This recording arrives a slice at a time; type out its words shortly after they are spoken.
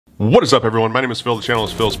What is up, everyone? My name is Phil. The channel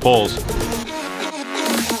is Phil's Pulls.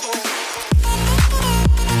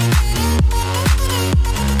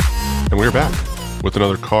 And we're back with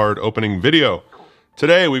another card opening video.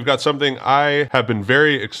 Today, we've got something I have been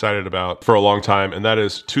very excited about for a long time, and that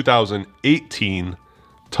is 2018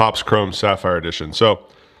 Topps Chrome Sapphire Edition. So,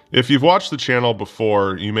 if you've watched the channel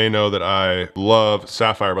before, you may know that I love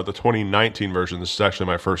Sapphire, but the 2019 version, this is actually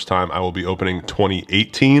my first time, I will be opening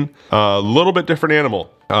 2018. A little bit different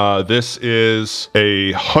animal. This is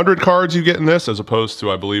 100 cards you get in this, as opposed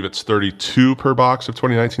to, I believe it's 32 per box of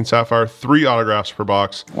 2019 Sapphire, 3 autographs per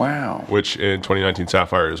box. Wow. Which in 2019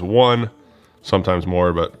 Sapphire is 1, sometimes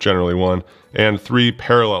more, but generally 1, and 3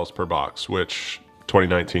 parallels per box, which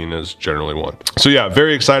 2019 is generally 1. So yeah,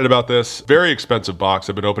 very excited about this. Very expensive box.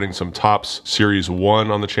 I've been opening some Topps Series 1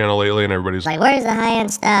 on the channel lately, and everybody's like, where's the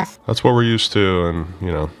high-end stuff? That's what we're used to, and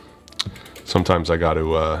you know, sometimes I got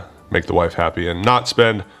to make the wife happy and not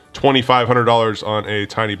spend $2,500 on a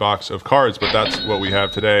tiny box of cards, but that's what we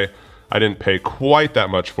have today. I didn't pay quite that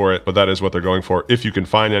much for it, but that is what they're going for. If you can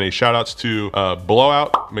find any, shout outs to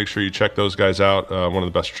Blowout. Make sure you check those guys out. One of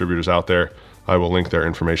the best distributors out there. I will link their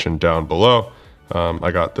information down below.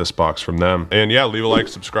 I got this box from them. And yeah, leave a like,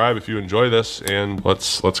 subscribe if you enjoy this, and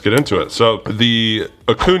let's get into it. So the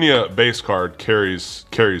Acuna base card carries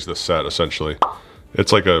this set, essentially.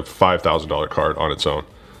 It's like a $5,000 card on its own.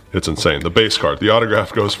 It's insane. The base card. The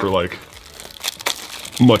autograph goes for like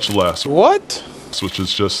much less. What? Which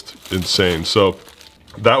is just insane. So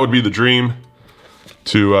that would be the dream,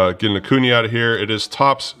 to get an Acuna out of here. It is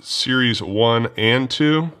Topps Series 1 and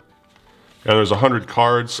 2. And there's 100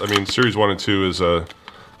 cards. I mean, Series 1 and 2 is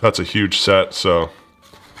that's a huge set. So,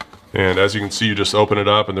 and as you can see, you just open it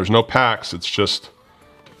up and there's no packs. It's just,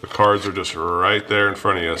 the cards are just right there in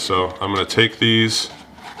front of you. So I'm gonna take these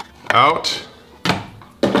out,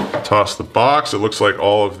 toss the box. It looks like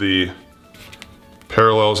all of the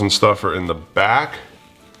parallels and stuff are in the back.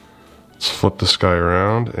 Let's flip this guy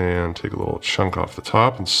around and take a little chunk off the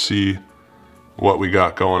top and see what we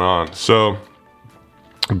got going on. So,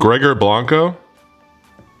 Gregor Blanco,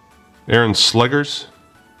 Aaron Slegers,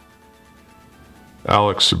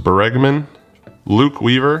 Alex Bregman, Luke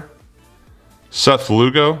Weaver, Seth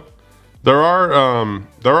Lugo. There are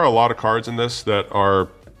a lot of cards in this that are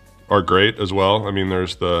great as well. I mean,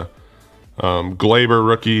 there's the Glaber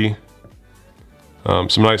rookie,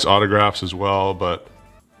 some nice autographs as well. But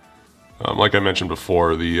like I mentioned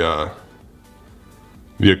before, the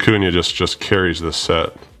Acuna just carries this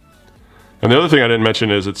set. And the other thing I didn't mention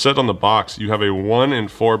is it said on the box, you have a 1 in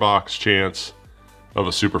 4 box chance of a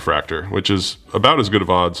superfractor, which is about as good of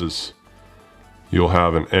odds as you'll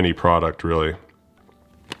have in any product, really.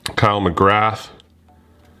 Kyle McGrath,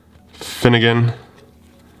 Finnegan,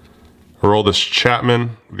 Aroldis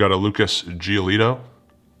Chapman, we got a Lucas Giolito,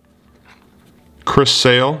 Chris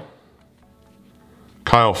Sale,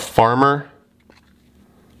 Kyle Farmer,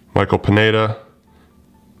 Michael Pineda,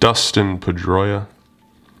 Dustin Pedroia,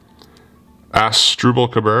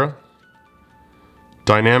 Asdrubal Cabrera,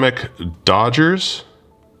 Dynamic Dodgers.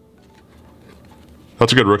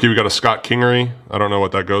 That's a good rookie. We got a Scott Kingery. I don't know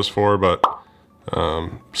what that goes for, but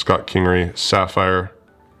Scott Kingery, Sapphire.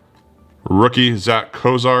 Rookie, Zach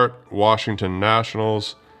Cozart, Washington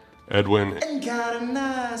Nationals. Edwin.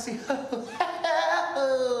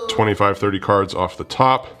 25-30 cards off the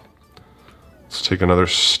top. Let's take another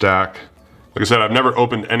stack. Like I said, I've never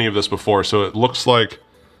opened any of this before, so it looks like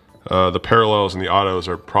the parallels and the autos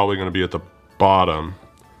are probably going to be at the bottom.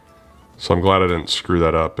 So I'm glad I didn't screw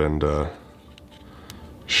that up and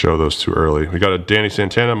show those too early. We got a Danny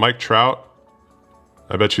Santana, Mike Trout.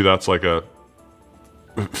 I bet you that's like a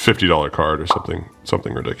 $50 card or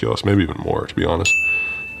something ridiculous. Maybe even more, to be honest.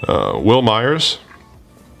 Will Myers.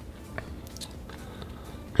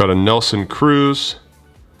 Got a Nelson Cruz,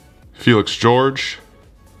 Felix George,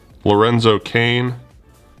 Lorenzo Cain,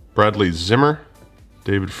 Bradley Zimmer,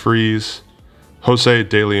 David Freese, Jose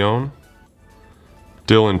De Leon,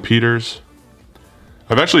 Dylan Peters.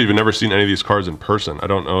 I've actually even never seen any of these cards in person. I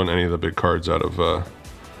don't own any of the big cards out of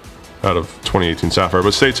 2018 Sapphire,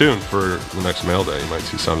 but stay tuned for the next mail day. You might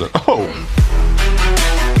see something. Oh,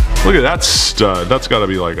 look at that stud. That's got to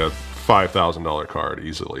be like a $5,000 card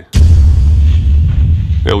easily.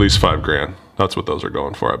 At least $5 grand. That's what those are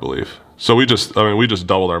going for, I believe. So we just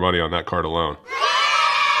doubled our money on that card alone.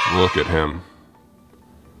 Look at him.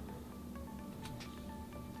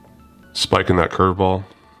 Spiking that curveball.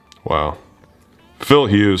 Wow. Phil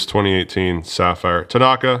Hughes, 2018 Sapphire.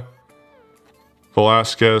 Tanaka,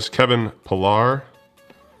 Velasquez, Kevin Pillar,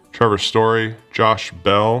 Trevor Story, Josh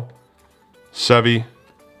Bell, Sevy,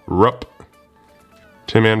 Rupp,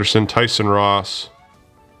 Tim Anderson, Tyson Ross,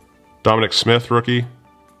 Dominic Smith, rookie.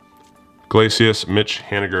 Glacius, Mitch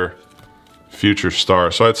Haniger, future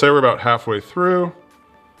star. So I'd say we're about halfway through.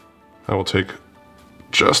 I will take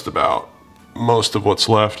just about most of what's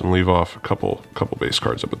left and leave off a couple base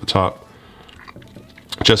cards up at the top.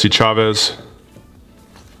 Jesse Chavez.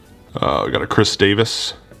 We got a Chris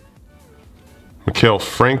Davis. Mikhail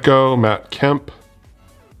Franco, Matt Kemp.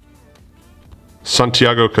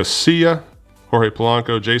 Santiago Casilla, Jorge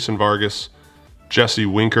Polanco, Jason Vargas, Jesse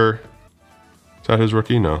Winker. Is that his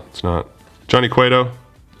rookie? No, it's not. Johnny Cueto.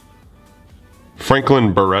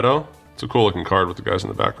 Franklin Barreto. It's a cool looking card with the guys in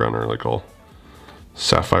the background are like all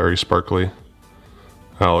sapphire-y, sparkly.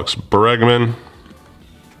 Alex Bregman.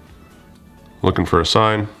 Looking for a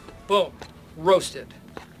sign. Boom. Roasted.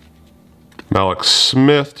 Malik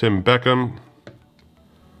Smith, Tim Beckham.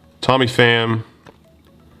 Tommy Pham.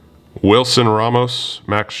 Wilson Ramos,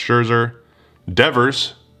 Max Scherzer.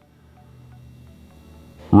 Devers.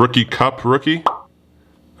 Rookie Cup rookie.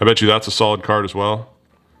 I bet you that's a solid card as well.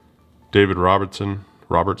 David Robertson.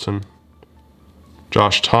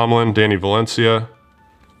 Josh Tomlin, Danny Valencia.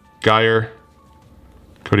 Geyer.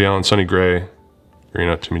 Cody Allen, Sonny Gray.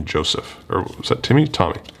 Arena, Timmy Joseph. Or was that Timmy?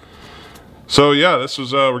 Tommy. So yeah, this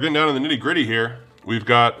was, we're getting down to the nitty gritty here. We've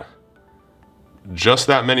got just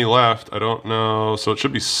that many left. I don't know. So it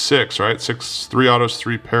should be 6, right? 6, 3 autos,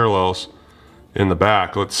 3 parallels in the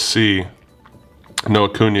back. Let's see. No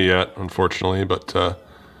Acuna yet, unfortunately, but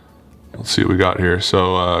let's see what we got here.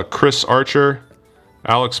 So Chris Archer,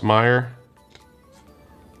 Alex Meyer,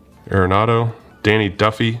 Arenado, Danny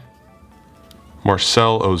Duffy,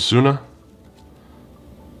 Marcel Ozuna,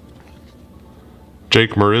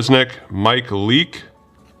 Jake Marisnick, Mike Leake,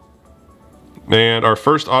 and our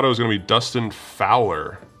first auto is going to be Dustin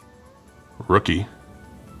Fowler, rookie.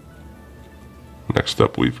 Next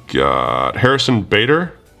up, we've got Harrison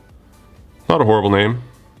Bader. Not a horrible name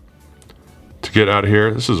to get out of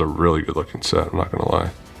here. This is a really good looking set, I'm not going to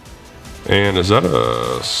lie. And is that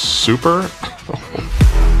a super?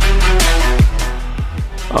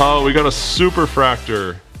 Oh, we got a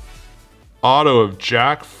Superfractor auto of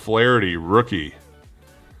Jack Flaherty, rookie.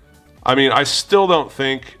 I mean, I still don't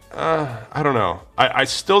think, I don't know. I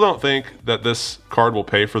still don't think that this card will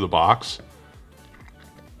pay for the box.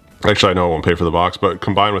 Actually, I know it won't pay for the box, but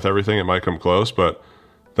combined with everything, it might come close. But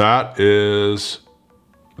that's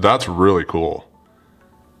really cool.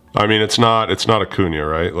 I mean, it's not Acuna,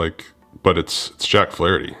 right? Like, but it's Jack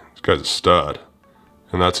Flaherty. This guy's a stud.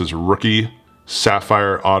 And that's his rookie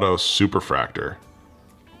Sapphire Auto Superfractor.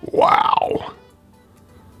 Wow.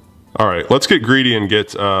 All right, let's get greedy and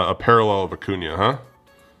get a parallel of Acuna, huh?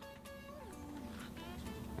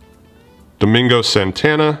 Domingo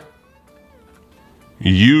Santana.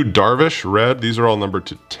 Yu Darvish, red. These are all numbered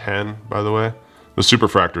to 10, by the way. The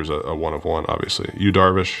Superfractor is a 1 of 1, obviously. Yu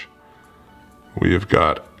Darvish. We have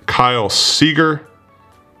got Kyle Seager.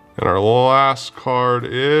 And our last card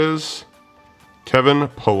is Kevin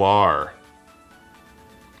Pillar.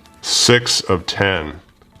 6 of 10.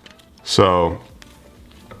 So,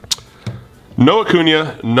 no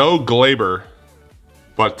Acuna, no Glaber,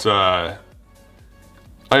 but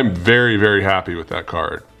I'm very, very happy with that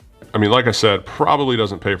card. I mean, like I said, probably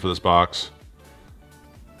doesn't pay for this box,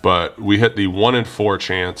 but we hit the 1 in 4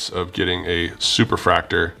 chance of getting a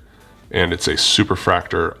Superfractor, and it's a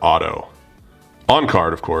Superfractor auto. On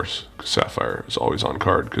card, of course, because Sapphire is always on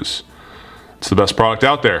card because it's the best product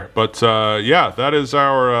out there. But yeah, that is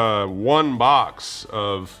our 1 box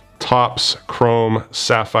of Topps Chrome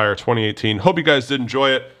Sapphire 2018. Hope you guys did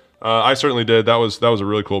enjoy it. I certainly did. That was a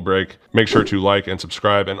really cool break. Make sure to like and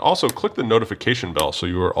subscribe, and also click the notification bell so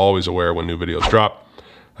you are always aware when new videos drop.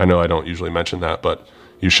 I know I don't usually mention that, but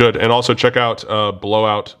you should. And also check out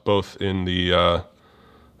Blowout, both in the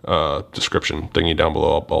description thingy down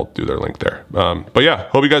below. I'll do their link there. But yeah,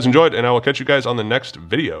 hope you guys enjoyed, and I will catch you guys on the next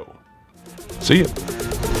video. See ya.